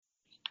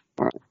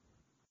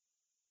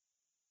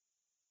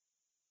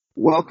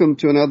Welcome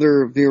to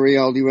another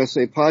Villarreal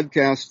USA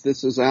podcast.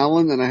 This is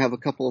Alan, and I have a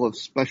couple of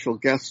special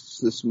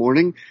guests this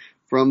morning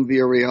from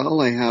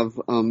Villarreal. I have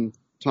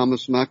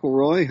Thomas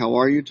McElroy. How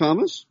are you,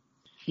 Thomas?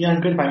 Yeah,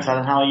 I'm good, thanks,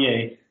 Alan. How are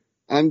you?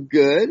 I'm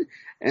good.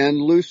 And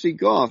Lucy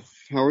Goff.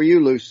 How are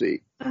you,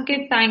 Lucy? I'm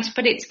good, thanks,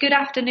 but it's good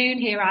afternoon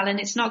here, Alan.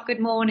 It's not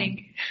good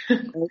morning.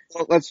 Well,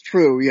 that's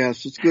true.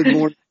 Yes, it's good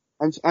morning.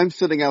 I'm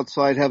sitting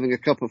outside having a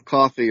cup of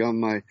coffee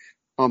on my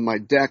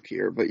deck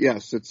here, but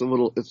yes, it's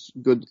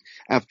good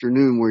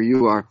afternoon where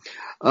you are.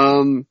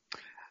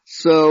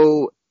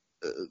 So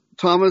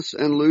Thomas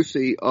and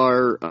Lucy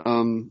are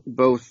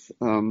both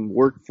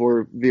work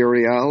for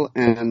Villarreal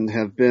and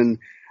have been,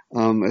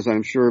 as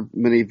I'm sure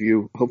many of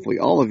you, hopefully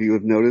all of you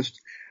have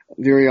noticed,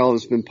 Villarreal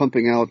has been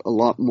pumping out a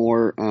lot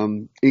more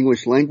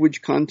English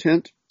language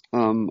content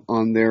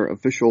on their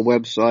official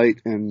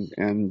website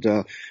and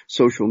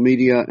social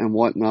media and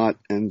whatnot.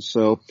 And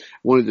so I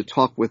wanted to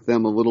talk with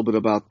them a little bit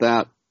about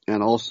that.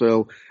 And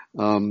also,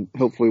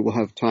 hopefully we'll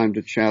have time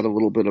to chat a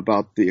little bit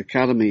about the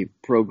academy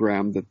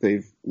program that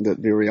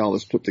Villarreal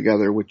has put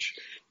together, which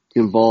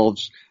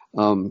involves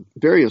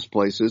various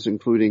places,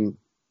 including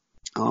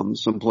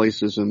some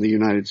places in the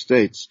United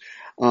States.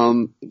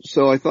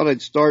 So I thought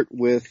I'd start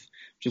with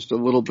just a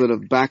little bit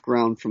of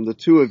background from the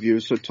two of you.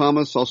 So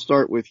Thomas, I'll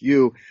start with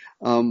you.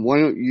 Why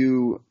don't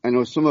you, I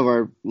know some of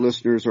our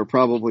listeners are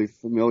probably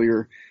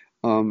familiar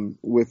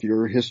with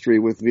your history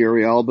with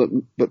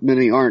Villarreal, but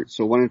many aren't.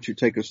 So why don't you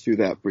take us through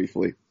that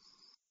briefly?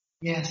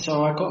 Yeah,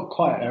 so I've got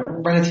quite a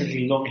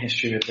relatively long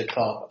history with the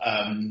club.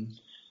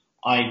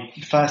 I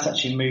first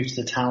actually moved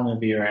to the town of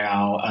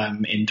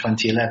Villarreal in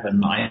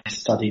 2011. I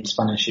studied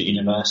Spanish at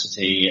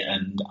university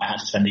and I had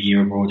to spend a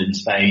year abroad in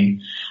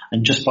Spain.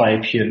 And just by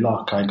pure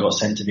luck, I got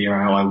sent to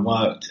Villarreal. I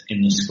worked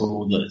in the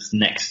school that's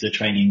next to the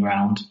training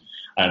ground.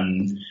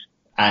 And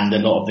a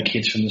lot of the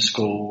kids from the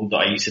school that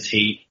I used to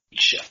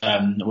teach,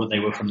 they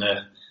were from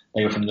the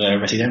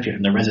residencia,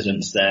 from the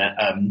residents there.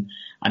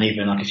 And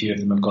even like a few of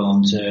them have gone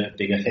on to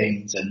bigger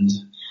things. And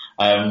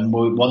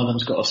one of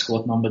them's got a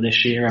squad number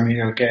this year,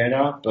 Emilio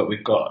Guerra, but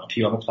we've got a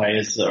few other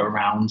players that are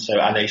around. So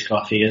Alex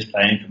Garcia's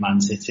playing for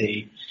Man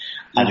City.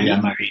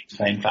 Adrian Marie's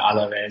playing for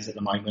Alaves at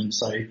the moment.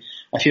 So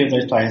a few of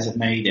those players have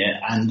made it.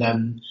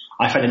 And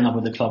I fell in love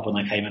with the club when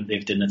I came and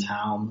lived in the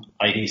town.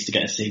 I used to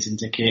get a season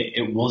ticket.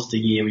 It was the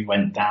year we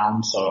went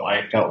down, so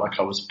I felt like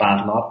I was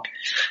bad luck.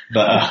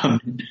 But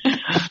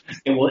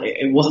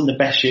it wasn't the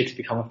best year to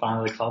become a fan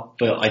of the club,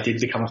 but I did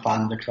become a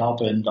fan of the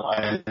club and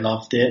I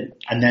loved it.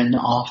 And then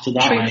after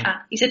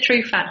that... He's a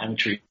true fan. I'm a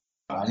true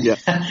fan. Yeah.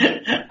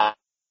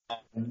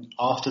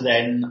 After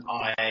then,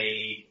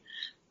 I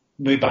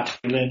moved back to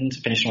England,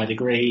 finished my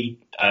degree,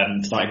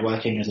 started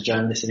working as a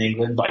journalist in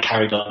England, but I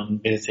carried on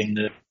visiting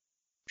the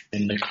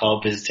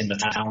club, visiting the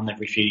town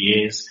every few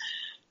years,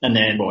 and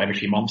then, every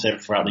few months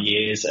throughout the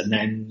years. And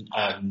then,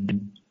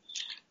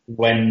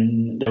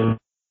 when the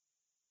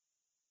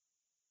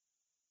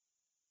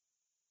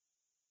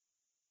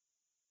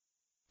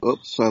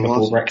I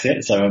lost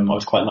Brexit, so I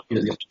was quite lucky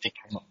that the opportunity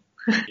came up.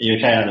 Are you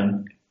okay,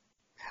 Adam?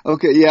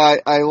 Okay, yeah,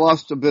 I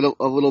lost a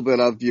little bit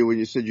of you when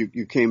you said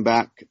you came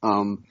back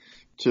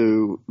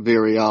to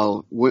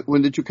Villarreal.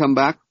 When did you come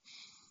back?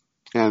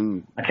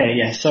 Okay,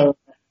 yeah. So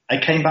I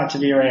came back to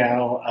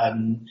Villarreal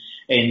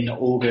in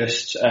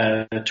August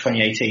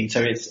 2018.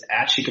 So it's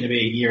actually going to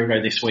be a year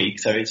ago this week.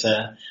 So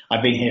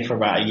I've been here for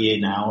about a year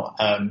now.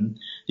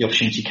 The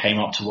opportunity came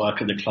up to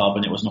work at the club,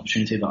 and it was an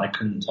opportunity that I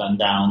couldn't turn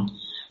down.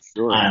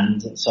 Sure.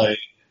 And so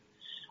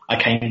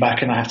I came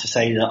back, and I have to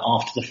say that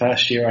after the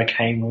first year I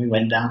came, when we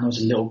went down, I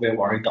was a little bit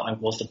worried that I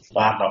was the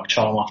bad luck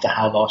charm after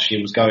how last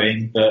year was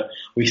going, but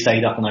we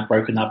stayed up and I've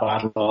broken that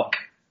bad luck.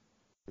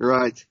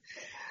 Right.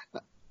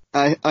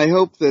 I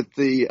hope that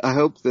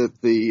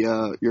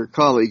your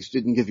colleagues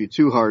didn't give you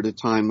too hard a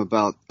time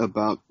about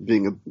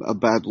being a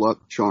bad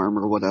luck charm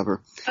or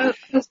whatever. Oh,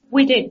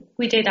 we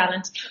did,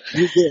 Alan.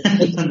 You did.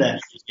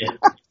 Yeah.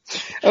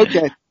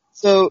 Okay.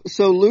 So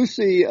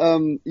Lucy,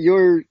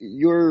 your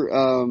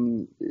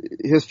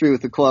history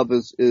with the club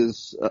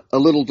is a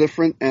little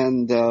different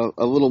and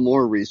a little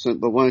more recent,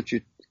 but why don't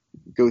you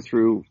go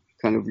through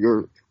kind of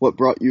what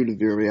brought you to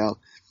Villarreal?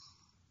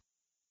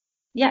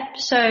 Yep.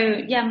 So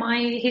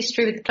my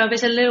history with the club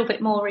is a little bit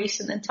more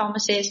recent than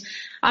Thomas's.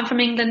 I'm from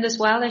England as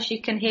well, as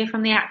you can hear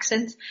from the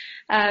accent.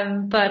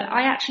 But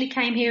I actually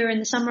came here in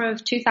the summer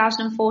of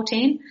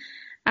 2014,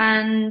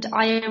 and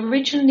I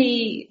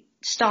originally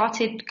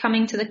started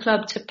coming to the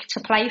club to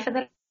play for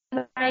the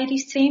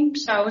ladies team.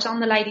 So I was on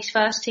the ladies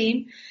first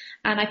team,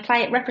 and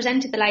I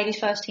represented the ladies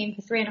first team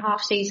for 3.5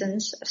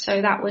 seasons.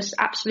 So that was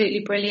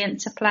absolutely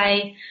brilliant to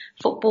play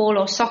football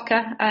or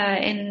soccer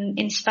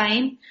in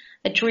Spain.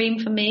 A dream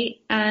for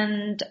me.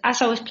 And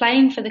as I was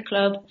playing for the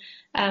club,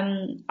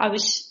 I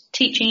was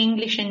teaching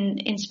English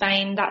in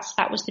Spain.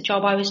 That was the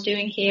job I was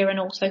doing here, and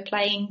also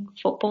playing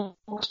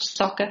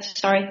soccer.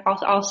 Sorry,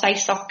 I'll say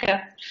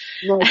soccer.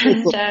 No,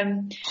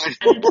 and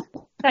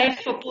play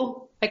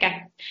football.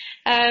 Okay.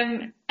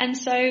 And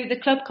so the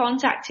club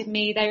contacted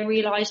me. They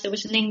realised there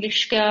was an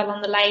English girl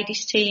on the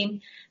ladies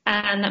team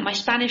and that my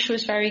Spanish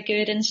was very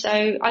good. And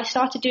so I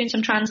started doing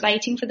some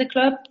translating for the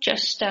club,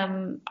 just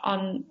on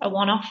a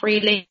one-off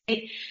really.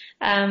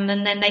 And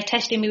then they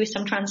tested me with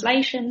some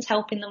translations,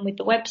 helping them with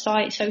the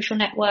website, social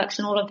networks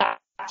and all of that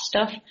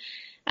stuff.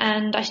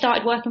 And I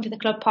started working for the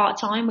club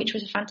part-time, which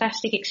was a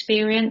fantastic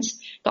experience.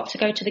 Got to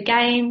go to the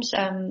games,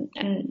 and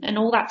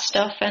all that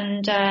stuff.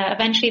 And,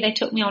 eventually they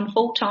took me on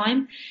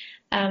full-time.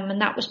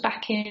 And that was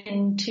back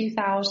in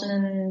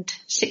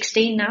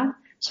 2016 now.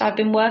 So I've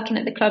been working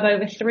at the club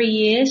over 3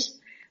 years.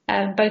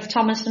 Both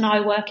Thomas and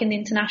I work in the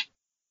international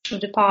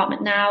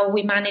department now.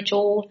 We manage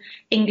all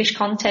English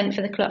content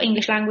for the club,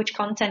 English language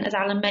content, as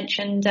Alan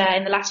mentioned.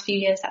 In the last few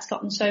years, that's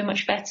gotten so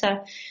much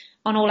better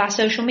on all our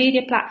social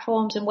media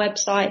platforms and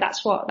website.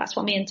 That's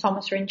what me and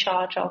Thomas are in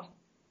charge of.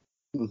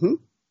 Mm-hmm.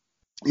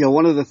 Yeah,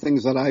 one of the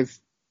things that I've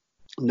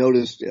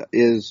noticed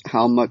is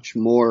how much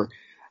more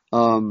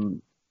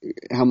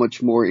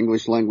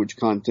English language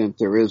content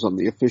there is on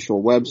the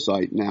official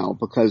website now,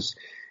 because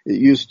it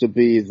used to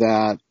be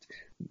that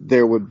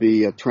there would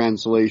be a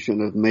translation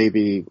of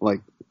maybe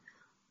like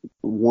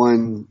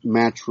one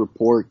match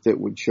report that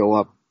would show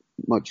up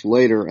much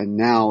later, and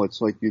now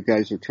it's like you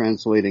guys are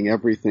translating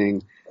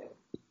everything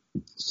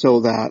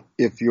so that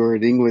if you're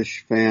an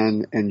English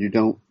fan and you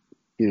don't,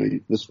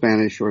 the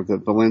Spanish or the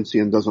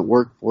Valencian doesn't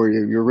work for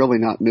you, you're really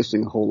not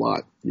missing a whole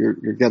lot. You're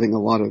getting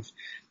a lot of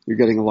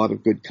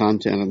good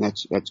content, and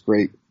that's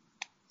great.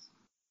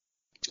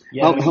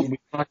 Yeah, we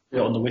try to do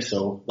it on the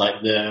whistle.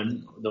 Like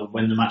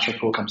when the match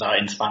report comes out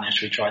in Spanish,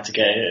 we try to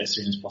get it as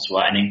soon as possible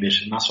out in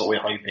English, and that's what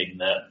we're hoping,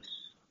 that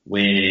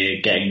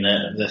we're getting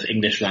the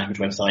English language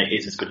website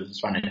is as good as the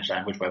Spanish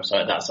language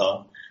website. That's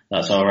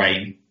our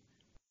aim.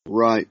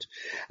 Right.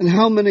 And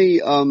how many,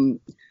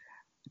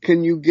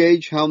 can you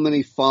gauge how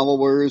many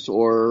followers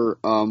or,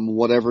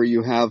 whatever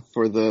you have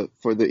for the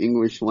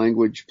English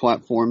language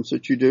platforms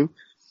that you do?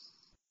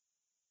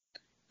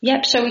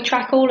 Yep. So we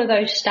track all of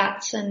those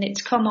stats, and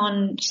it's come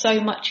on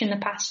so much in the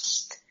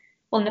past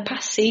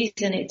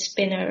season. It's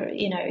been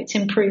it's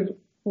improved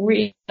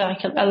really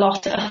like a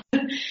lot.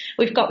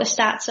 We've got the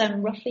stats.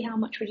 Roughly how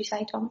much would you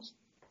say, Thomas?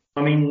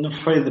 I mean,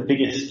 probably the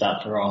biggest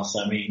stat for us,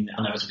 I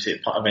know it's obviously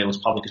available to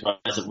public as well,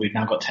 is that we've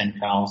now got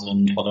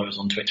 10,000 followers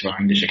on Twitter, our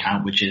English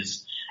account,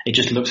 it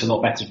just looks a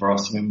lot better for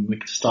us. I mean, at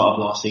the start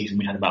of last season,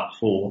 we had about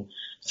 4,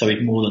 so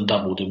we've more than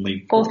doubled, and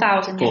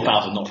 4,000.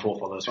 4,000, not 4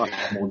 followers, we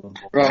have more than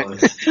 4 right.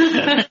 followers.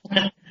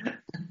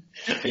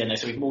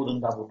 So we've more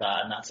than doubled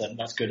that, and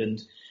that's good, and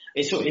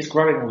it's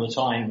growing all the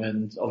time,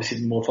 and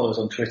obviously more followers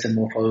on Twitter,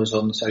 more followers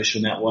on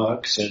social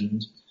networks,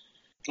 and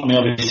I mean,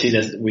 obviously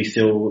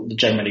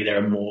generally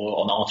there are more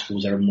on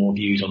articles, there are more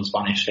views on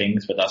Spanish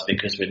things, but that's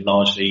because we're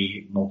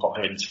largely more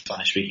popular in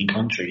Spanish speaking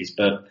countries.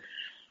 But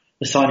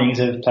the signings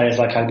of players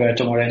like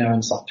Alberto Moreno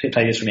and stuff,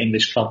 players from the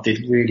English club,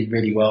 did really,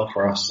 really well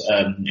for us,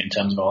 in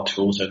terms of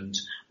articles and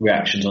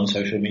reactions on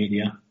social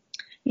media.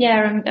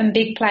 Yeah, and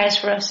big players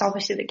for us,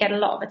 obviously, that get a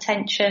lot of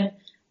attention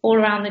all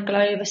around the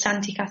globe are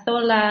Santi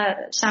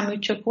Cazorla,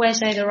 Samu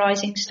Chukwueze, the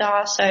rising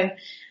star. So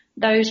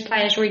those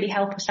players really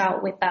help us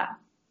out with that.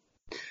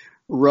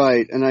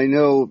 Right, and I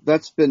know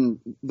that's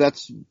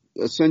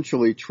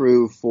essentially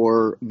true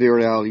for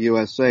Villarreal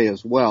USA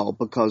as well,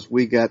 because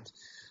we get,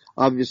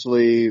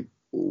 obviously,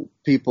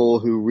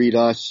 people who read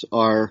us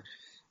are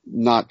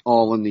not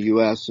all in the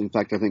U.S. In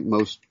fact, I think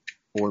most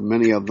or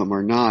many of them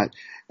are not.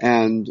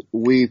 And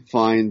we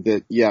find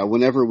that,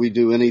 whenever we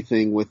do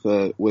anything with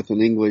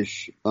an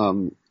English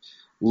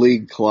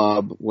league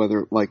club,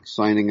 whether like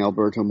signing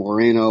Alberto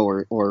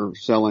Moreno or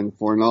selling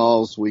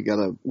Fornals, we get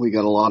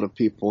a lot of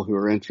people who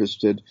are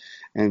interested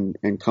and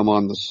come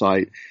on the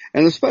site.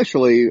 And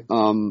especially,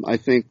 I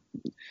think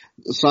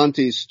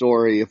Santi's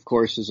story, of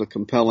course, is a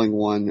compelling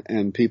one,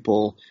 and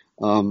people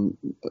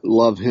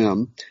love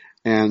him.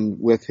 And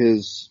with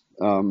his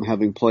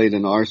having played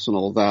in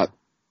Arsenal, that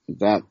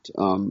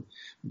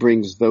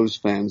brings those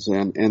fans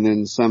in. And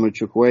then Samu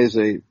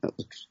Chukwueze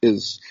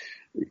is,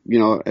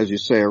 as you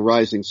say, a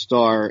rising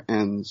star.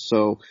 And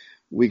so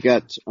we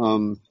get,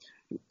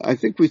 I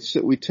think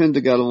we tend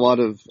to get a lot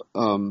of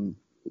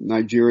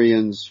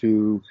Nigerians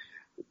who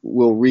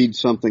will read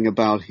something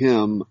about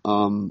him.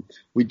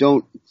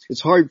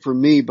 It's hard for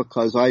me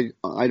because I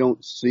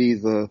don't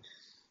see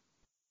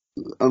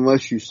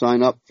unless you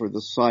sign up for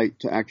the site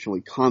to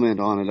actually comment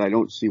on it, I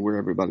don't see where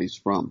everybody's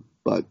from.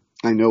 But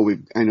I know we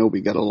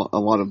get a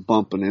lot of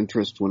bump and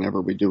interest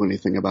whenever we do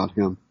anything about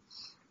him.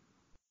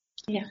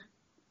 Yeah.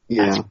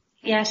 Yeah.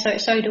 Yeah,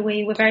 so do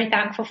we. We're very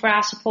thankful for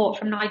our support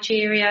from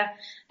Nigeria,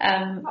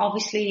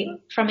 obviously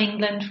from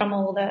England, from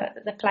all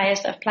the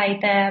players that have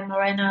played there,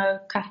 Moreno,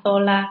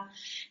 Cazorla,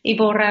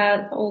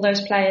 Iborra, all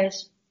those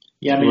players.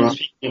 Yeah, I mean,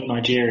 speaking of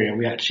Nigeria,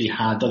 we actually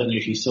had, I don't know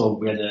if you saw,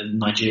 we had a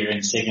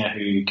Nigerian singer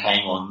who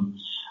came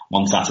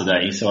on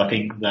Saturday. So I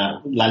think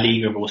that La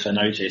Liga have also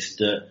noticed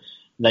that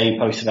they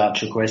post about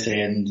Chukwueze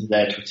and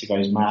their Twitter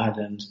goes mad,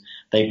 and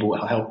they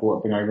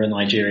helped bring over a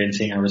Nigerian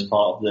singer as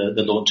part of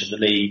the launch of the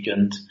league,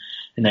 and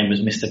his name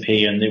was Mr.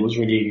 P, and it was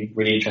really,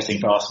 really interesting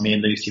for us. Me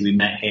and Lucy, we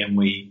met him,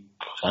 we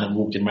kind of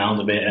walked him around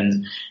a bit,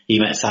 and he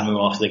met Samu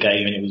after the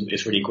game, and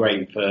it's really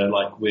great for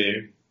like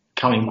we're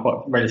coming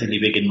quite relatively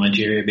big in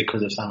Nigeria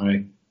because of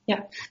Samu.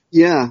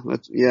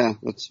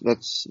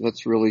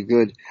 That's really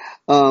good.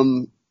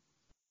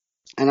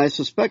 And I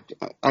suspect,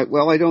 I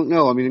don't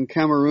know. I mean, in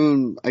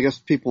Cameroon, I guess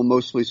people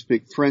mostly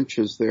speak French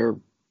as their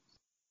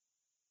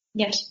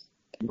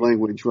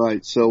language,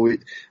 right? So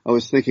I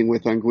was thinking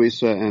with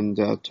Anguissa and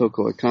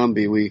Toko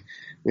Ekambi, we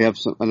have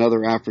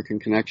another African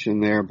connection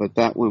there, but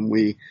that one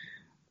we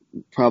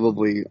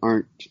probably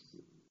aren't.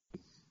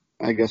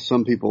 I guess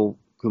some people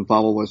can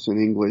follow us in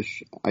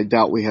English. I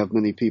doubt we have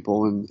many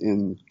people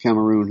in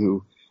Cameroon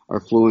who are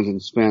fluent in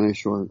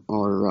Spanish or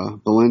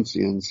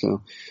Valencian.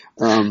 So,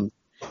 I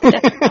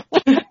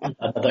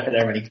don't think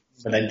there are any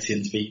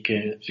Valencian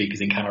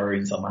speakers in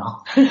Cameroon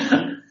somehow.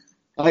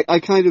 I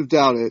kind of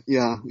doubt it.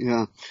 Yeah.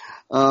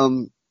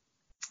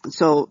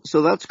 So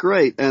that's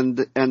great.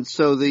 And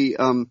so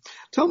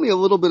tell me a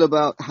little bit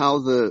about how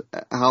the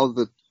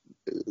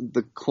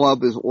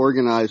club is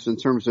organized in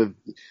terms of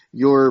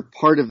you're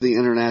part of the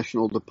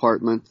international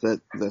department that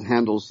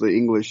handles the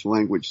English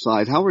language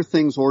side. How are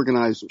things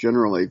organized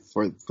generally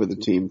for the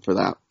team for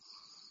that?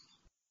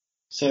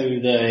 So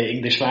the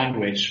English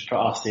language for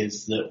us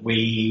is that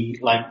we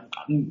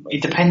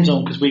it depends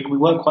on, because we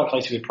work quite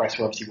closely with press.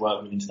 We obviously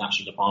work with the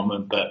international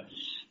department, but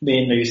me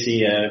and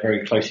Lucy are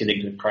very closely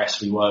linked with press.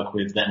 We work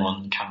with them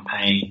on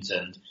campaigns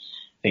and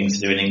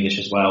things to do in English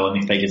as well.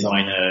 And if they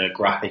design a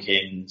graphic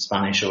in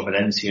Spanish or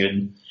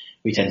Valencian,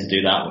 we tend to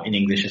do that in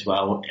English as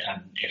well.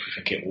 And if we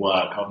think it will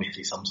work,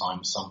 obviously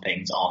sometimes some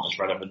things aren't as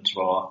relevant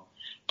to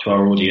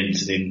our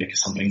audience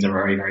because some things are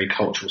very, very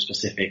cultural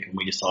specific, and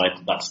we decide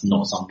that's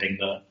not something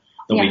that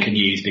we can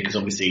use, because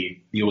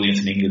obviously the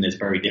audience in England is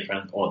very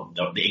different, or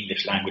the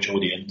English language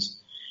audience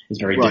is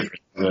very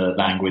different to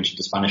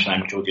the Spanish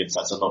language audience.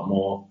 That's a lot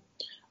more,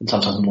 and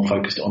sometimes more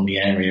focused on the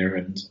area,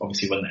 and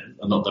obviously when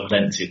a lot of the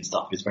Valencian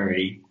stuff is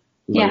very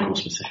local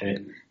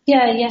specific.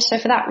 Yeah. So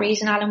for that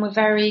reason, Alan, we're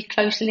very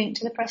closely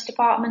linked to the press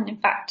department. In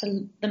fact,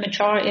 the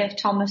majority of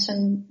Thomas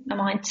and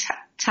my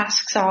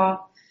tasks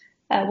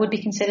would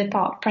be considered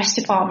part of the press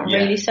department,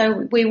 really.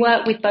 So we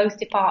work with both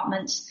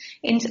departments.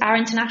 Our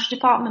international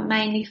department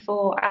mainly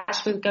for,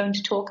 as we're going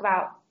to talk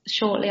about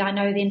shortly, I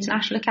know the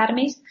international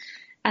academies,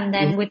 and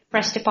then with the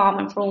press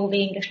department for all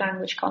the English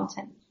language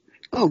content.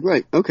 Oh,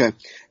 great. Okay.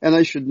 And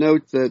I should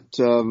note that,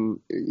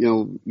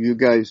 you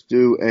guys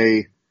do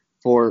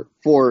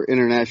for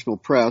international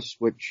press,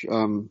 which,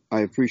 I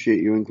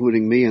appreciate you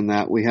including me in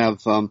that. We have,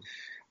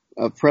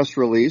 a press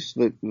release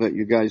that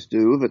you guys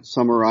do that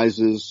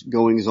summarizes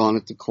goings on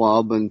at the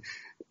club and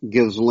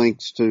gives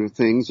links to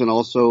things, and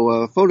also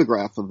a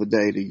photograph of the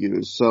day to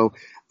use. So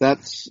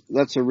that's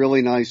a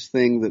really nice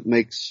thing that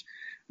makes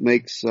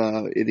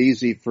it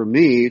easy for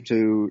me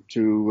to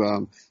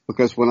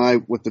because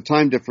with the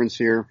time difference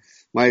here,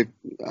 I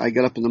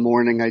get up in the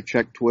morning, I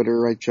check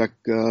Twitter, I check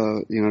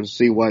to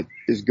see what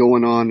is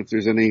going on, if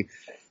there's any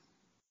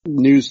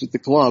news at the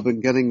club,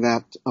 and getting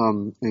that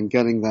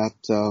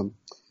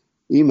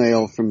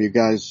email from you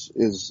guys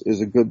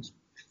is a good,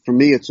 for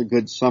me, it's a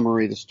good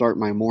summary to start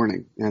my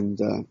morning. And,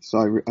 so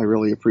I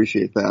really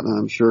appreciate that. And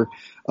I'm sure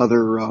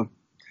other,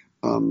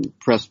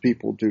 press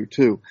people do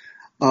too.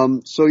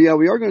 So yeah,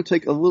 we are going to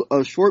take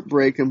a short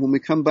break. And when we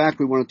come back,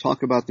 we want to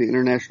talk about the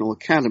international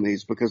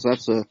academies, because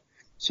that's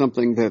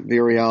something that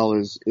Vireal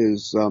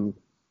is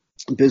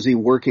busy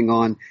working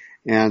on.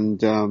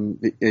 And,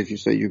 as you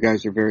say, you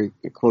guys are very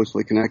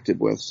closely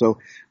connected with. So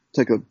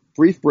take a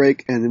brief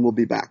break and then we'll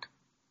be back.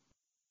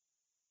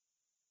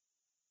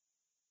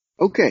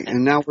 Okay,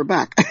 and now we're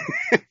back.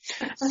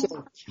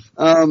 So,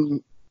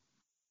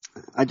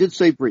 I did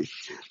say brief.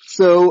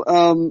 So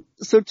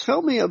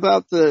tell me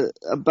about the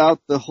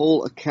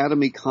whole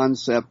academy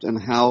concept and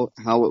how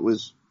it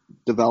was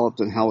developed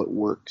and how it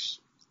works.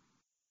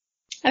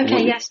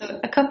 Okay, so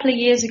a couple of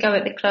years ago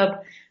at the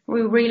club,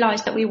 we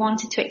realised that we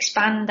wanted to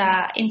expand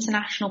our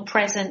international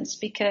presence,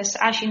 because,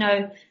 as you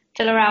know,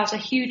 Villarreal's a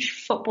huge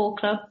football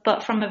club,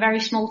 but from a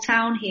very small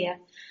town here.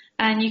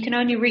 And you can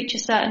only reach a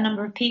certain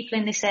number of people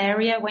in this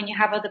area when you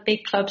have other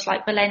big clubs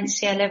like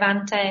Valencia,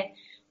 Levante,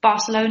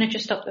 Barcelona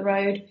just up the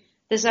road.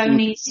 There's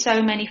only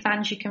so many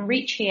fans you can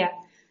reach here.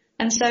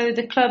 And so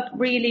the club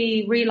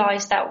really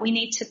realised that we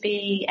need to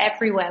be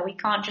everywhere. We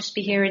can't just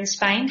be here in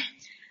Spain.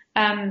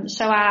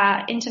 So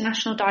our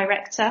international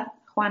director,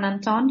 Juan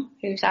Anton,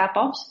 who's our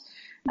boss,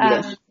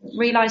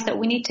 realised that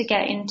we need to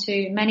get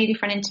into many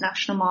different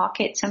international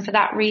markets. And for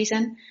that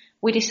reason,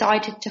 we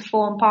decided to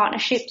form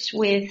partnerships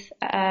with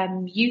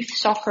youth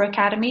soccer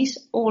academies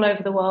all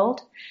over the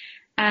world.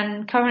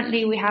 And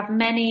currently we have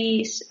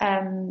many,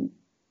 the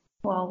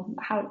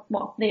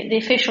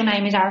official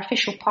name is our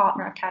official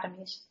partner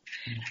academies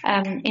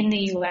in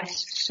the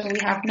US. So we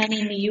have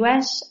many in the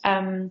US,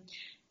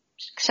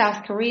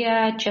 South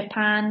Korea,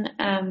 Japan,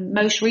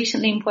 most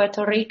recently in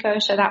Puerto Rico.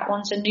 So that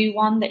one's a new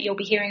one that you'll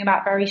be hearing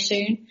about very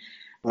soon.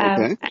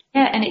 Okay.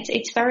 And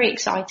it's very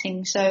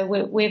exciting. So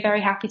we're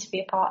very happy to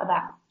be a part of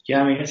that.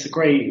 Yeah, I mean, it's a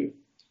great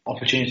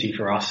opportunity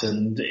for us,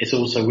 and it's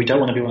also, we don't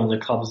want to be one of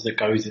the clubs that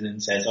goes in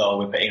and says, oh,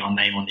 we're putting our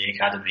name on the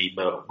academy,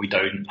 but we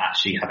don't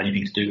actually have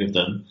anything to do with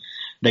them.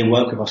 They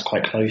work with us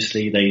quite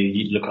closely.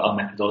 They look at our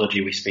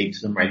methodology. We speak to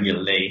them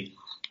regularly,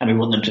 and we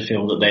want them to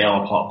feel that they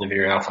are part of the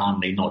Villarreal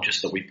family, not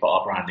just that we put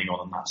our branding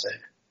on and that's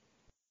it.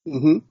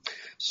 Mm-hmm.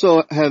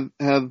 So have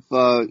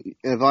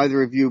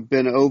either of you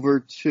been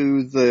over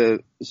to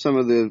some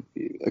of the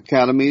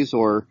academies,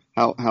 or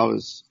how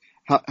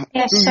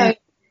usually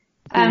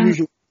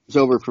comes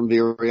over from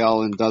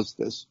Villarreal and does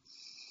this?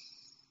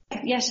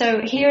 Yeah,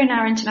 so here in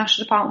our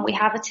international department, we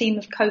have a team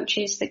of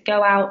coaches that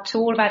go out to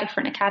all of our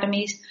different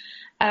academies.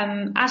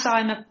 As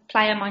I'm a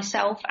player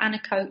myself and a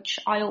coach,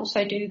 I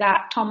also do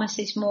that. Thomas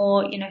is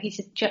more,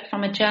 he's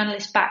from a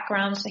journalist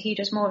background, so he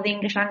does more of the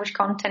English language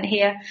content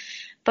here.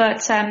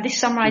 But this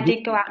summer I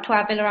did go out to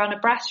our Villarreal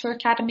Nebraska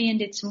Academy and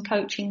did some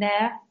coaching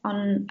there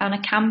on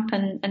a camp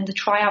and the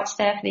tryouts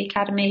there for the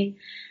academy.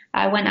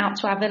 I went out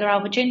to our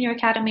Villarreal Virginia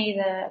Academy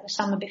the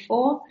summer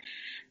before.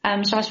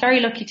 So I was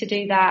very lucky to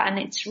do that, and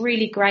it's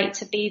really great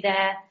to be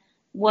there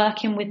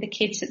working with the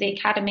kids at the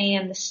academy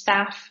and the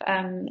staff.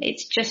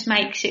 It just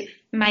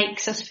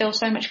makes us feel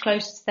so much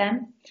closer to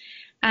them,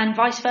 and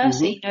vice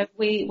versa.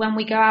 Mm-hmm. When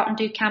we go out and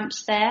do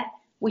camps there,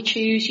 we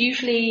choose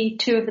usually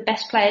two of the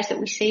best players that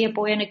we see, a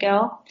boy and a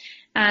girl,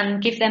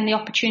 and give them the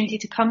opportunity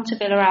to come to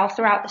Villarreal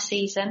throughout the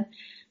season.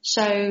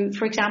 So,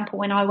 for example,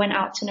 when I went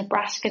out to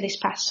Nebraska this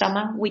past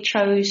summer, we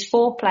chose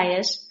 4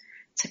 players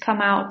to come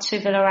out to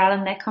Villarreal,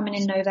 and they're coming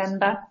in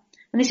November.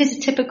 And this is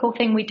a typical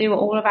thing we do at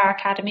all of our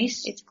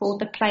academies. It's called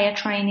the Player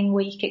Training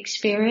Week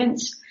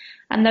Experience.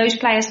 And those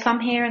players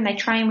come here and they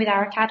train with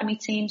our academy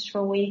teams for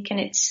a week, and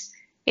it's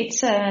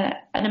an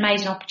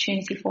amazing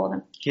opportunity for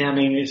them. Yeah, I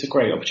mean, it's a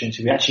great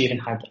opportunity. We actually even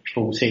had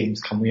full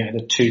teams come. We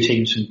had 2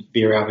 teams from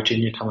Villarreal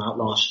Virginia come out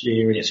last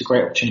year, and it's a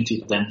great opportunity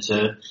for them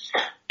to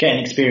get an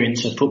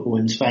experience of football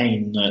in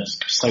Spain that's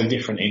so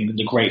different in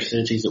the great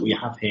facilities that we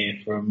have here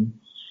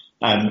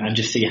and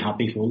just see how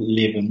people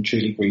live and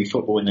truly breathe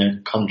football in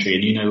their country.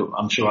 And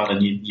I'm sure,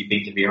 Alan, you've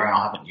been to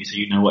Villarreal, haven't you? So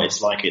you know what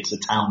it's like. It's a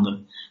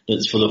town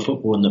that's full of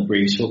football and that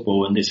breathes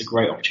football, and it's a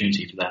great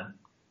opportunity for them.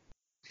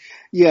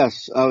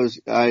 Yes,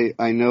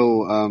 I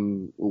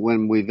know,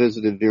 when we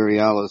visited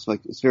Villarreal,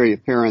 it's very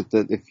apparent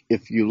that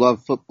if you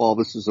love football,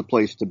 this is a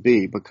place to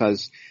be,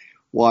 because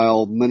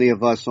while many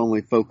of us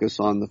only focus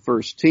on the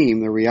first team,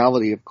 the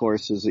reality, of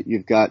course, is that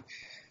you've got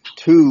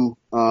 2,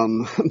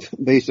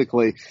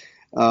 basically,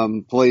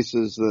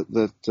 places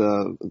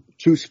that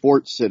 2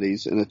 sports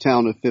cities in a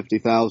town of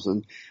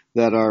 50,000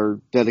 that are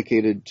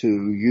dedicated to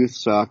youth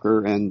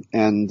soccer and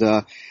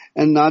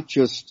not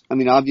just,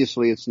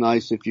 obviously it's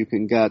nice if you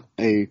can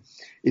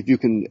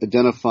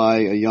identify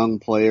a young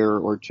player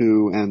or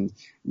 2 and,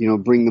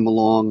 bring them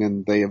along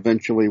and they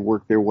eventually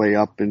work their way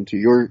up into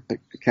your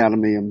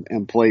academy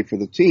and play for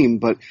the team.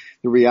 But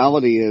the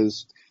reality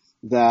is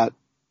that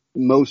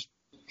most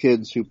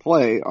kids who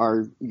play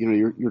are,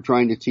 you're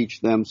trying to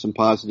teach them some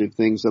positive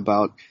things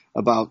about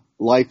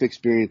life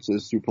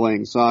experiences through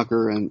playing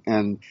soccer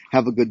and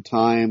have a good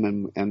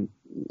time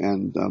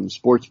and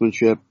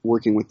sportsmanship,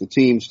 working with the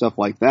team, stuff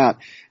like that.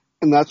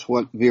 And that's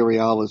what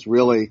Villarreal is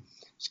really,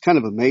 it's kind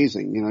of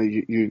amazing.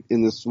 You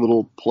in this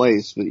little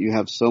place that you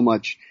have so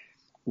much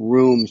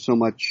room, so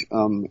many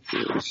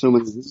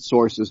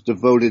resources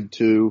devoted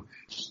to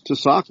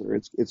soccer.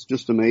 It's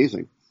just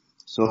amazing.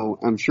 So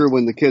I'm sure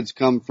when the kids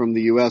come from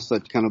the U.S.,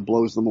 that kind of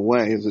blows them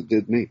away, as it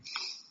did me.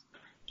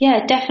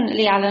 Yeah,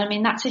 definitely,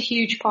 Alan. That's a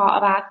huge part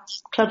of our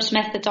club's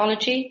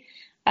methodology.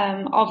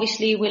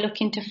 Obviously, we're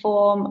looking to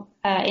form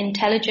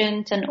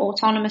intelligent and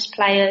autonomous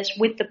players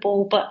with the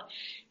ball, but,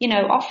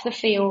 off the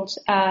field,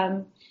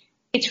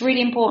 it's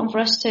really important for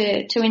us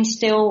to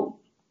instill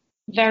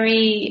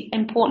very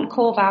important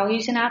core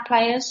values in our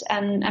players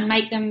and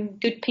make them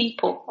good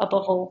people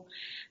above all.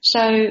 So,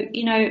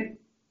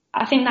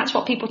 I think that's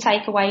what people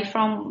take away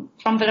from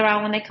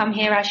Villarreal when they come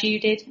here, as you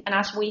did and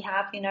as we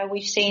have.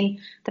 We've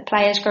seen the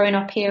players growing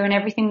up here and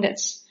everything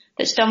that's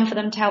done for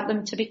them to help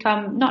them to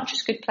become not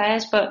just good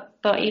players, but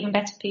even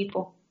better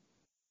people.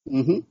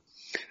 Mm-hmm.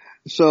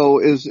 So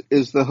is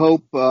the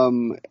hope,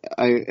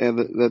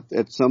 that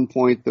at some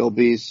point there'll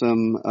be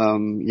some,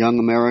 young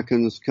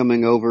Americans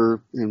coming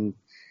over and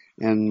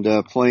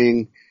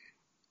playing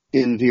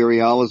in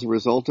Villarreal as a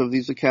result of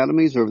these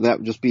academies, or that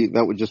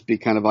would just be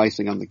kind of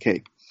icing on the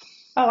cake?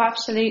 Oh,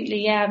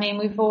 absolutely. Yeah.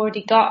 We've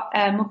already got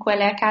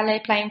Mukwele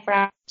Akale playing for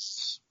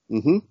us.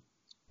 Mm-hmm.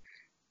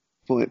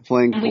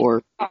 Playing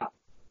for.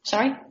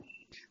 Sorry?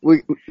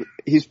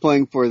 He's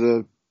playing for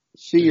the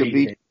C or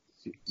B?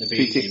 The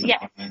B team.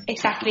 Yeah,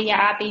 exactly. Yeah,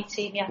 our B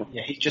team. Yeah.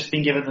 Yeah, he's just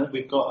been given that.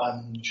 We've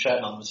got shirt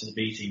numbers for the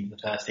B team, the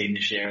first team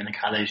this year, and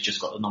Akale's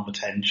just got the number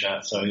 10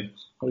 shirt. So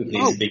hopefully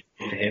it's a big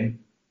thing for him.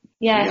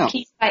 Yeah,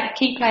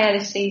 key player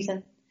this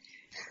season.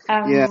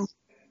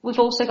 We've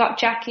also got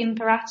Jack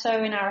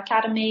Imperato in our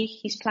academy.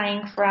 He's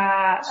playing for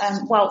our,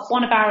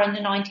 one of our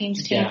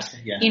under-19s teams.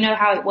 Yeah. You know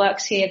how it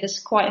works here. There's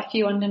quite a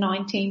few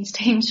under-19s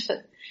teams for.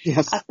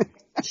 Yes.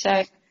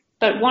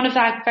 But one of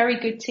our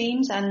very good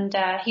teams, and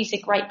he's a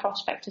great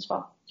prospect as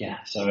well. Yeah,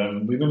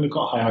 so we've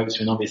got high hopes,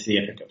 and obviously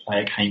if a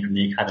player came from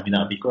the academy, that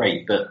would be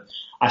great. But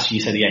as you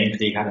said, the aim for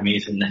the academy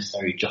isn't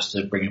necessarily just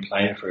to bring a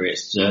player through;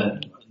 it's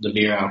the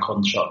Villarreal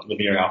construct, the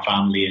Villarreal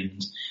family,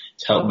 and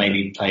to help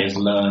maybe players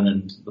learn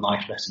and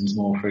life lessons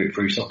more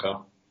through soccer.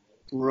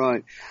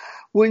 Right.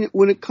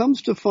 When it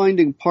comes to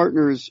finding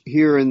partners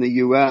here in the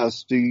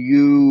U.S., do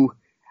you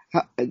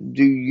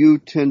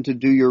tend to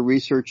do your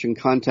research and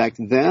contact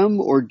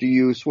them, or do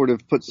you sort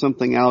of put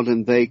something out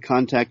and they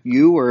contact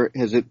you, or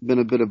has it been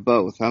a bit of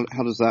both?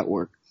 How does that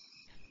work?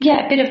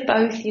 Yeah, a bit of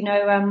both.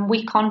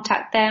 We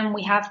contact them.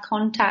 We have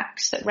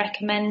contacts that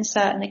recommend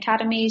certain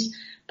academies,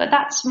 but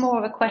that's more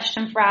of a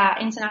question for our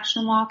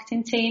international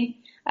marketing team.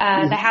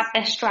 They have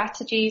their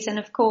strategies, and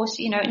of course,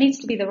 it needs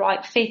to be the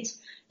right fit.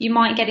 You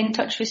might get in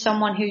touch with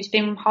someone who's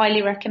been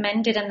highly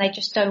recommended and they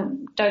just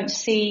don't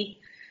see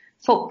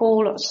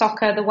football or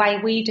soccer the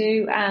way we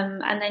do,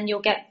 and then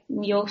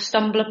you'll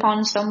stumble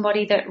upon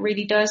somebody that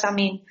really does. I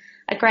mean,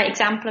 a great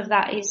example of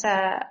that is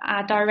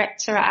our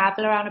director at our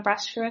Villarreal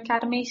Nebraska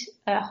Academy,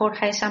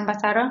 Jorge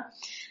Sambataro.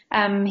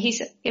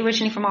 He's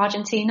originally from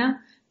Argentina,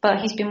 but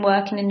he's been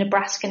working in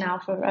Nebraska now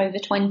for over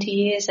 20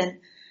 years,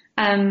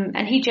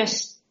 and he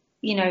just,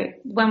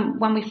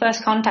 when we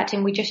first contacted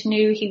him, we just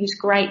knew he was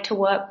great to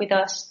work with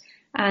us.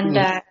 And,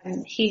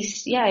 he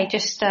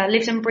just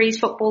lives and breathes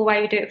football the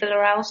way we do it at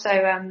Villarreal.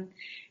 So,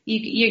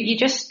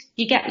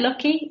 you get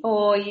lucky,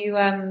 or you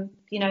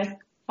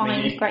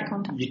find great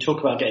contact. You talk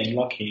about getting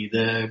lucky.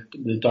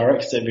 The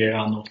director of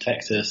Villarreal North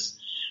Texas,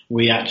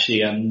 we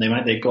actually,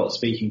 they got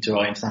speaking to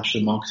our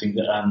international marketing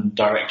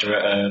director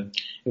at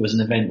it was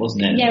an event,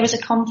 wasn't it? Yeah, it was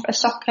a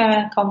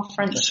soccer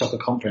conference. A soccer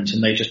conference,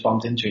 and they just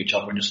bumped into each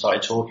other and just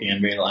started talking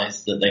and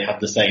realised that they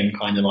had the same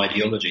kind of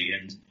ideology,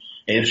 and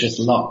it was just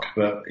luck,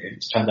 but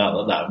it turned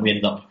out that we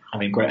ended up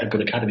having a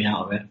good academy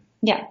out of it.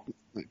 Yeah.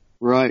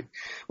 Right.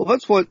 Well,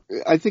 that's what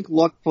I think.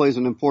 Luck plays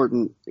an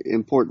important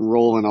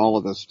role in all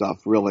of this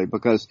stuff, really,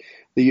 because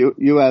the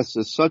U.S.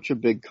 is such a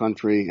big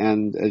country,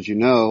 and as you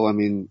know, I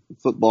mean,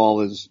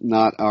 football is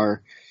not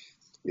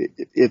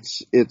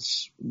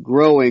it's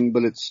growing,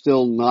 but it's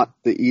still not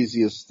the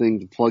easiest thing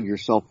to plug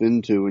yourself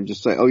into and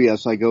just say, oh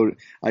yes, I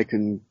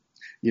can,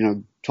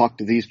 talk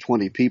to these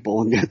 20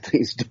 people and get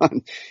things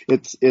done.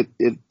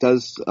 It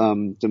does,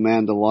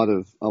 demand a lot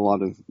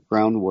of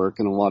groundwork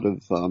and a lot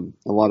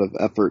of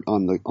effort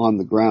on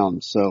the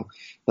ground. So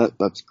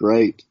that's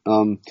great.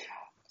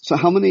 So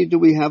how many do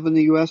we have in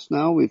the U.S.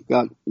 now? We've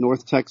got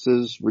North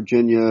Texas,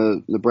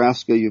 Virginia,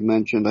 Nebraska, you've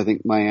mentioned, I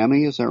think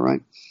Miami, is that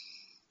right?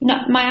 No,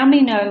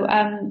 Miami, no.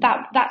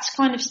 That's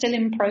kind of still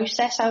in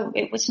process.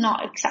 It was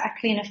not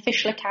exactly an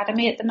official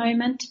academy at the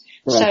moment.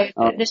 Right.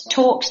 So there's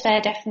talks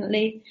there,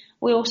 definitely.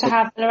 We also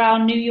have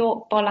our New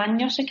York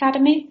Bolaños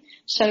Academy.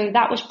 So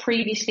that was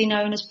previously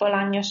known as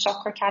Bolaños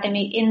Soccer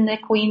Academy in the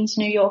Queens,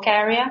 New York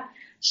area.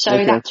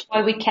 So that's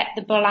why we kept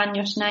the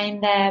Bolaños name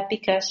there,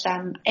 because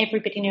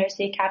everybody knows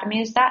the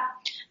academy as that.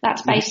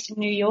 That's based in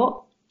New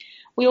York.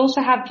 We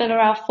also have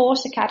Villarreal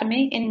Force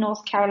Academy in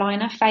North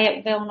Carolina,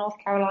 Fayetteville, North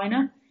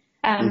Carolina.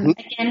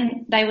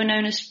 Again, they were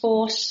known as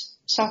Force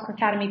Soccer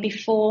Academy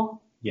before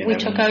we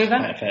took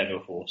over.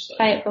 Fayetteville Force. So.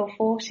 Fayetteville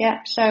Force,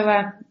 yeah.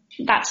 So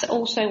that's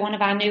also one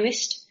of our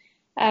newest.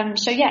 In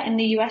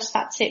the US,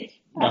 that's it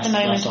at the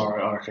moment. That's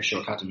our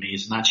official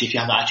academies. And actually, if you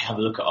have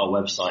a look at our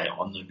website,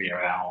 on the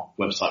Villarreal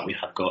website, we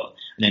have got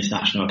an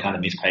international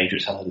academies page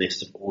which has a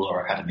list of all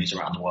our academies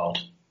around the world.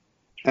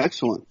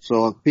 Excellent.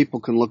 So people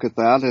can look at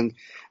that,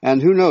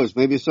 and who knows,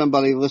 maybe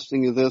somebody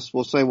listening to this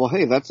will say, well,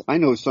 hey, I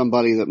know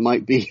somebody that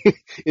might be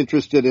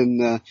interested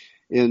in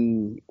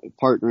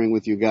partnering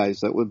with you guys.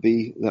 That would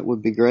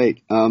be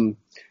great.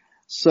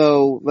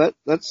 So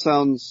that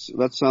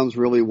sounds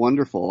really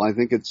wonderful. I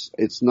think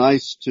it's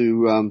nice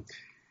to,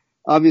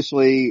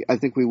 obviously, I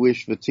think we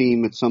wish the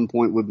team at some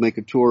point would make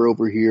a tour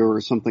over here or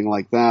something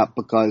like that,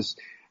 because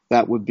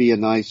that would be a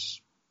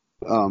nice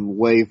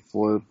way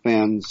for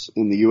fans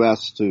in the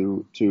U.S.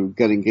 to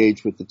get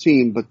engaged with the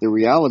team. But the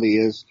reality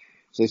is,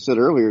 as I said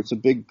earlier, it's a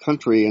big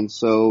country, and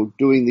so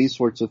doing these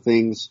sorts of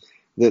things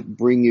that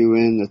bring you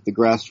in at the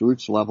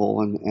grassroots level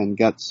and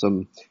get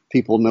some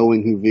people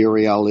knowing who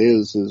Villarreal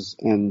is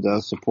and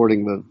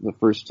supporting the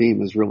first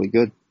team is really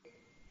good.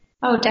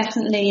 Oh,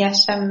 definitely,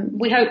 yes.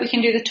 We hope we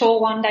can do the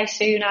tour one day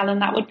soon, Alan.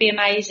 That would be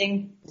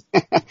amazing.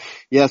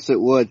 Yes, it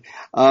would.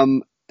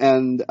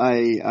 And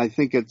I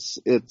think it's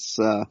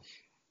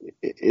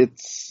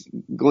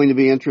going to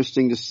be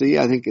interesting to see.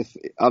 I think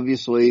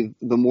obviously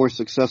the more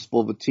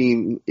successful the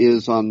team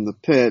is on the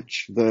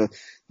pitch, the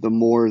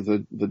more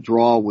the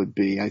draw would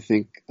be. I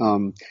think,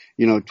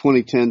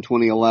 2010,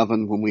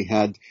 2011, when we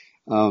had,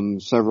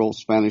 several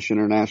Spanish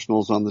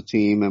internationals on the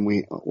team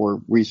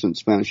or recent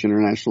Spanish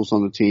internationals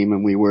on the team,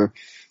 and we were,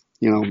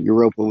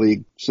 Europa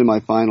League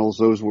semifinals,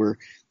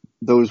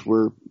 those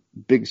were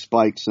big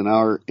spikes in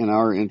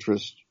our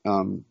interest,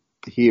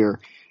 here.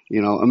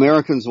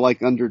 Americans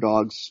like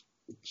underdogs,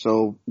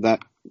 so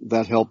that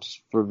helps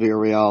for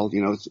Villarreal.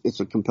 It's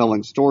a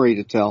compelling story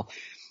to tell.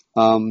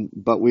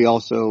 But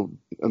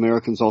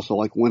Americans also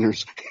like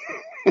winners.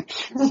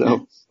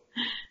 So,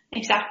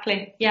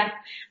 Exactly. Yeah.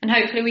 And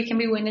hopefully we can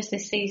be winners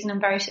this season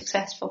and very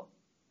successful.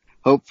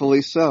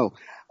 Hopefully so.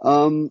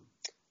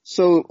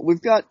 So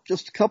we've got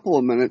just a couple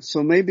of minutes.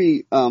 So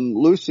maybe,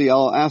 Lucy,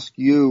 I'll ask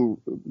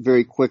you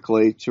very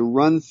quickly to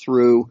run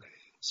through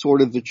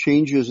sort of the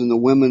changes in the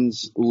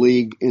women's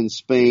league in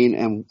Spain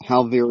and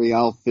how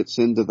Villarreal fits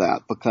into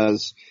that,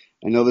 because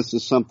I know this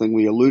is something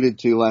we alluded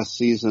to last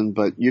season,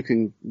 but you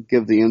can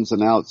give the ins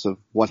and outs of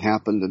what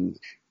happened and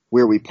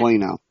where we play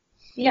now.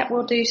 Yeah,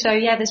 we'll do so.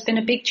 Yeah, there's been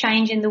a big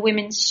change in the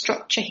women's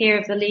structure here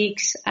of the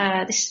leagues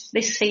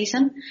this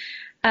season.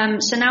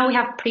 So now we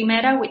have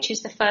Primera, which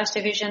is the first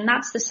division.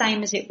 That's the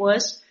same as it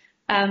was.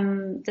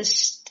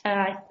 There's,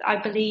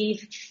 I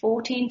believe,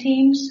 14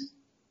 teams,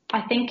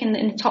 I think, in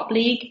the top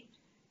league.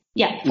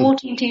 Yeah,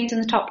 14 teams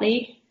in the top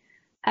league.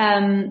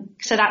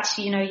 So that's,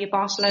 your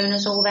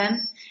Barcelonas, all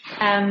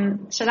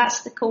them. So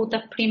that's called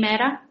the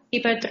Primera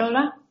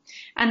Iberdrola.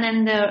 And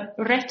then the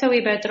Reto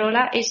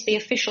Iberdrola is the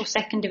official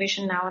second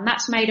division now, and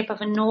that's made up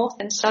of a north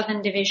and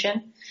southern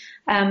division.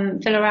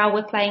 Villarreal,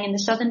 we're playing in the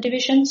southern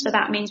division, so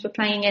that means we're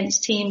playing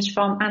against teams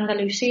from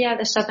Andalusia,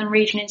 the southern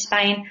region in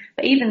Spain,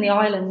 but even the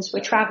islands.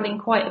 We're travelling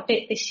quite a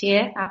bit this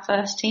year, our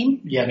first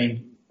team. Yeah, I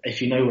mean,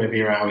 if you know where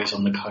Villarreal is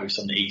on the coast,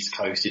 on the east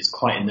coast, it's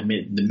quite in the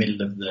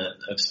middle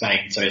of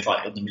Spain, so it's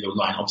like in the middle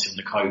line, obviously on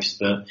the coast,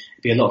 but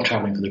it'd be a lot of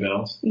travelling for the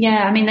girls.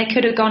 Yeah, I mean, they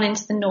could have gone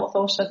into the north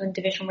or southern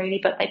division really,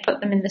 but they put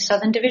them in the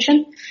southern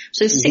division.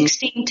 So there's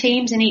 16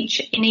 teams in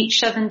each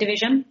southern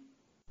division.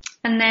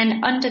 And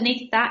then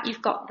underneath that,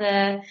 you've got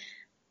the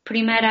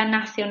Primera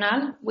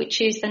Nacional, which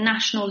is the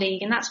national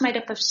league, and that's made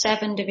up of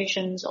 7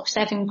 divisions or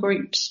 7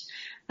 groups,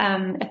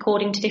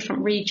 according to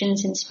different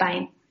regions in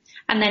Spain.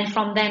 And then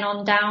from then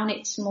on down,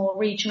 it's more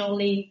regional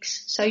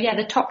leagues. So yeah,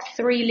 the top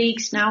 3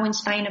 leagues now in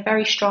Spain are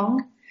very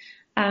strong.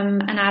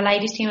 And our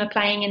ladies team are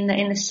playing in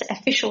the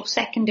official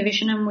second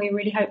division, and we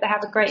really hope they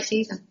have a great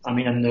season. I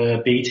mean, and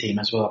the B team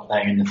as well,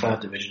 playing in the third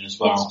division as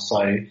well. Yes. So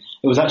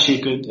it was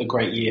actually a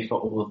great year for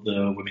all of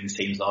the women's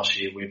teams last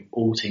year, with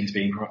all teams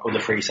all the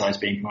 3 sides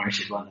being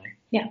promoted, weren't they?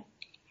 Yeah.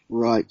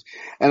 Right.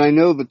 And I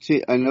know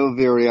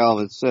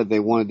Villarreal had said they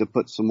wanted to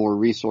put some more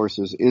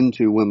resources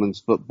into women's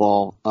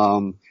football,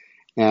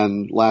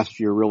 and last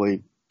year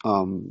really,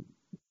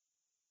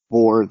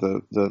 bore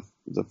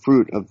the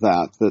fruit of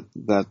that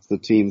the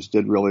teams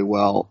did really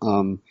well.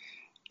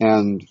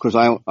 And of course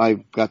I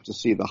got to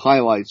see the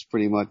highlights,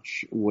 pretty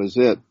much was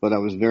it, but I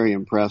was very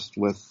impressed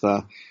with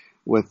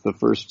the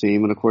first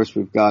team. And of course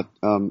we've got,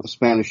 a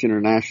Spanish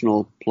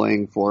international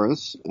playing for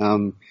us.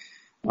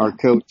 Our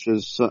coach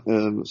is,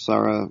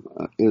 Sarah,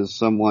 is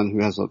someone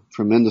who has a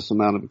tremendous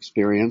amount of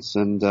experience,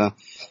 and,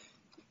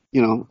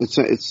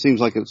 it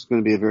seems like it's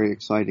going to be a very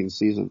exciting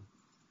season.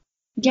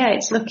 Yeah,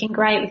 it's looking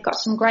great. We've got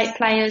some great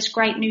players,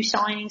 great new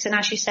signings, and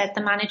as you said,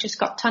 the manager's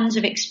got tons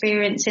of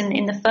experience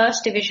in the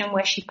first division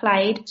where she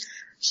played.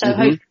 So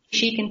hopefully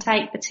she can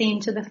take the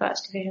team to the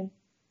first division.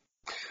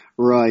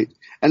 Right.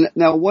 And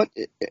now what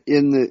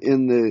in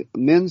the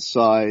men's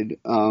side,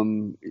 I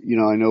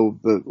know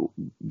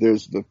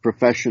there's the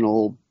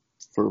professional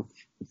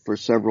for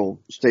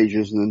several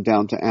stages and then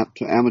down to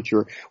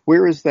amateur.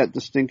 Where is that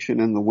distinction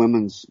in the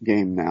women's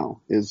game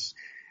now? Is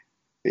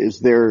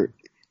it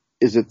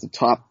the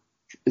top?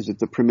 Is it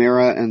the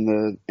Primera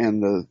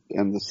and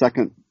the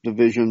second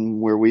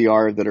division where we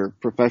are that are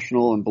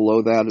professional, and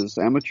below that is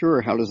amateur,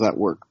 or how does that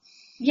work?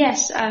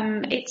 Yes,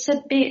 it's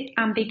a bit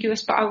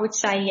ambiguous, but I would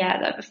say,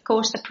 that of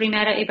course the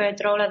Primera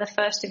Iberdrola, the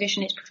first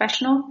division, is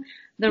professional.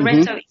 The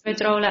Reto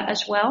Iberdrola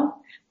as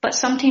well, but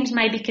some teams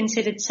may be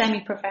considered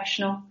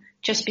semi-professional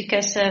just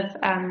because of,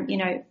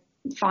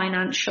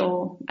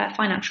 financial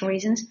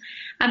reasons.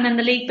 And then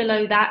the league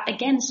below that,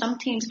 again, some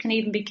teams can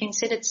even be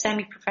considered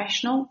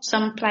semi-professional.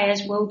 Some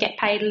players will get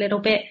paid a little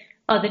bit.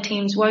 Other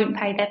teams won't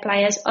pay their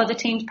players. Other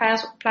teams'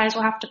 players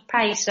will have to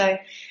pay. So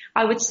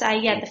I would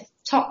say, the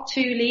top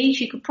 2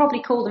 leagues, you could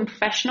probably call them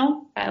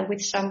professional,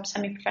 with some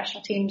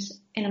semi-professional teams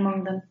in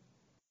among them.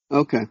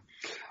 Okay.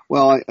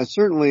 Well, I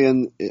certainly,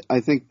 and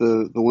I think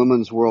the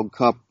Women's World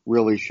Cup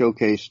really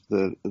showcased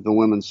the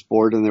women's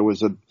sport, and there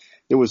was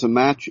a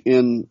match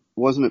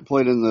wasn't it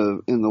played in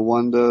the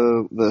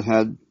Wanda that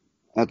had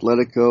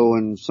Atletico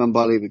and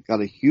somebody that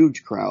got a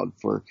huge crowd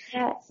for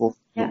the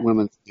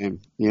women's game.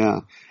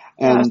 Yeah.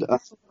 And,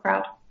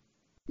 crowd.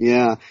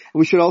 Yeah. And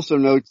we should also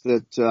note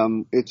that,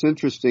 it's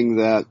interesting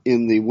that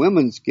in the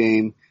women's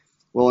game,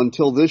 well,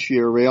 until this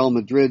year, Real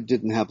Madrid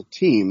didn't have a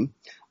team.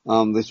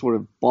 They sort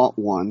of bought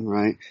one,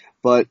 right?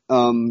 But,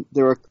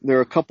 there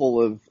are a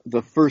couple of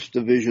the first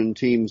division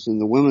teams in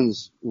the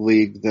women's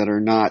league that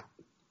are not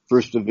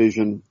first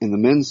division in the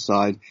men's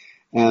side,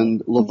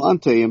 and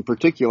Levante in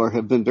particular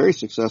have been very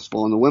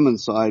successful on the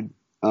women's side,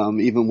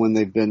 even when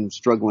they've been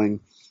struggling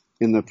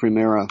in the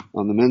Primera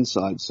on the men's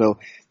side. So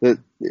the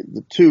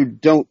two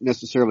don't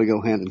necessarily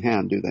go hand in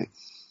hand, do they?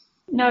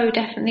 No,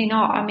 definitely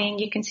not. I mean,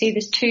 you can see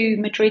there's 2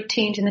 Madrid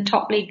teams in the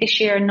top league this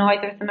year, and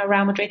neither of them are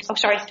Real Madrid.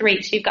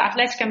 3. So you've got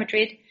Atletico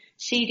Madrid,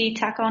 CD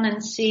Tacon,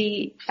 and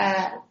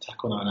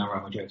Tacon are now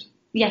Real Madrid.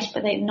 Yes,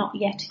 but they've not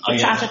yet.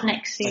 It's as of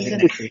next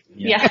season.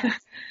 Yeah.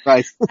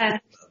 Right.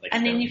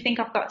 And then you think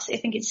I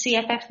think it's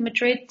CFF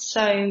Madrid.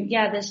 So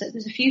yeah, there's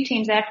a few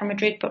teams there from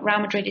Madrid, but Real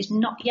Madrid is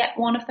not yet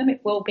one of them.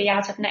 It will be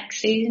as of next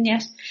season,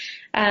 yes.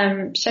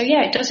 So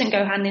yeah, it doesn't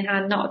go hand in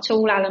hand, not at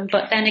all, Alan.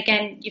 But then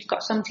again, you've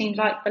got some teams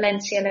like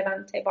Valencia,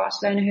 Levante,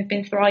 Barcelona who've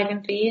been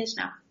thriving for years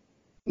now.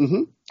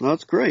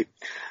 That's great.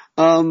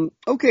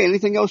 Okay,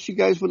 anything else you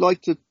guys would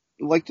like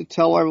to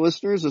tell our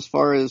listeners as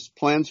far as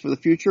plans for the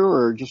future,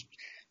 or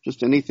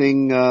just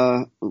anything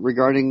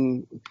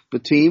regarding the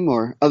team,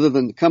 or other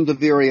than come to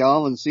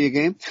Villarreal and see a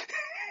game?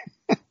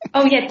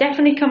 Oh yeah,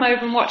 definitely come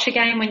over and watch a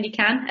game when you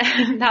can.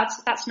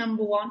 That's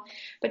number one.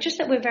 But just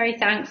that we're very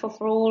thankful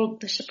for all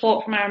the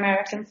support from our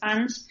American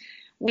fans.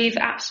 We've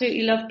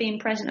absolutely loved being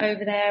present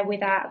over there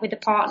with the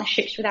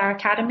partnerships with our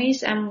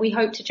academies, and we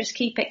hope to just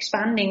keep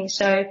expanding.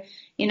 So,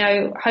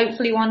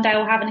 hopefully one day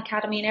we'll have an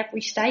academy in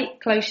every state,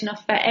 close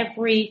enough for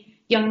every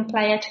young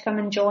player to come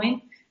and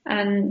join.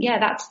 And yeah,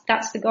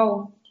 that's the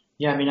goal.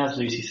 Yeah, I mean, as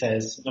Lucy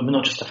says, we're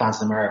not just the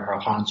fans in America,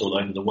 our fans all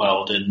over the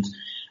world, and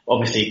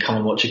obviously come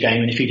and watch a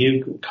game. And if you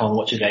do come and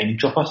watch a game,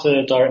 drop us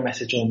a direct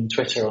message on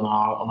Twitter on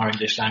our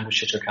English language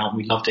Twitter account.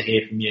 We'd love to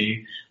hear from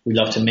you. We'd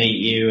love to meet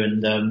you,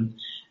 and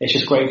it's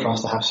just great for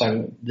us to have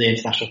the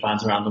international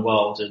fans around the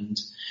world. And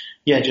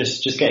yeah,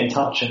 just get in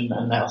touch and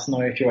let us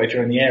know if you're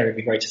in the area. It'd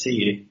be great to see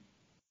you.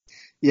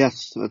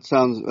 Yes, that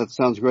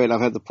sounds great.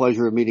 I've had the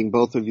pleasure of meeting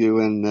both of you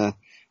in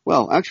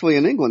actually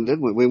in England,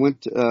 didn't we? We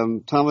went,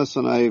 Thomas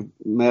and I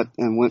met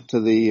and went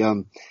to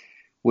the,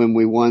 when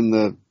we won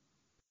the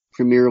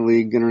Premier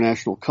League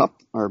International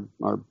Cup, our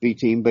B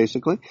team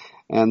basically.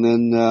 And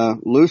then,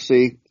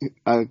 Lucy,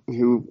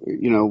 who,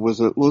 was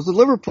a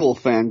Liverpool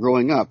fan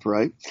growing up,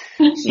 right?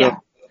 Yeah. So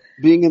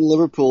being in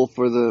Liverpool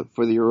for the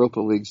Europa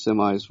League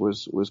semis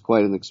was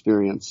quite an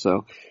experience.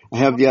 So I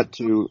have yet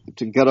to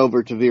get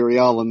over to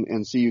Villarreal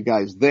and see you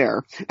guys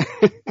there.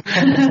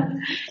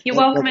 You're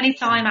welcome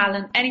anytime,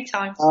 Alan.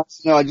 Anytime.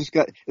 No,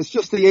 it's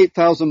just the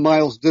 8,000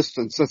 miles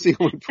distance. That's the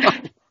only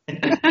problem.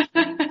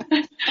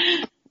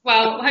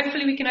 Well,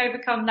 hopefully we can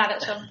overcome that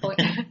at some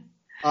point.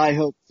 I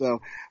hope so.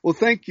 Well,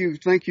 thank you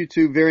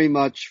two very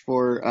much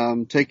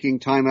for taking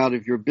time out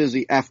of your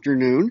busy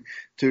afternoon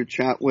to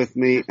chat with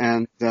me,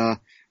 and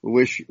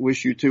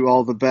wish you two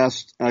all the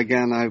best.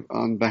 Again,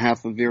 on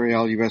behalf of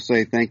Villarreal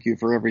USA, thank you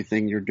for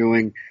everything you're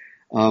doing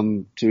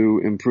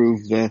to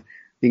improve the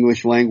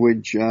English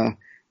language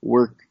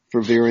work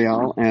for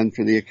Villarreal and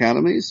for the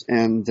academies,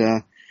 and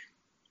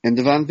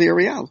Endavant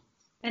Villarreal.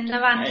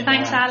 Endavant.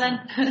 Thanks,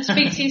 Alan.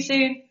 Speak to you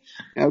soon.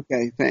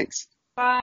 Okay, thanks.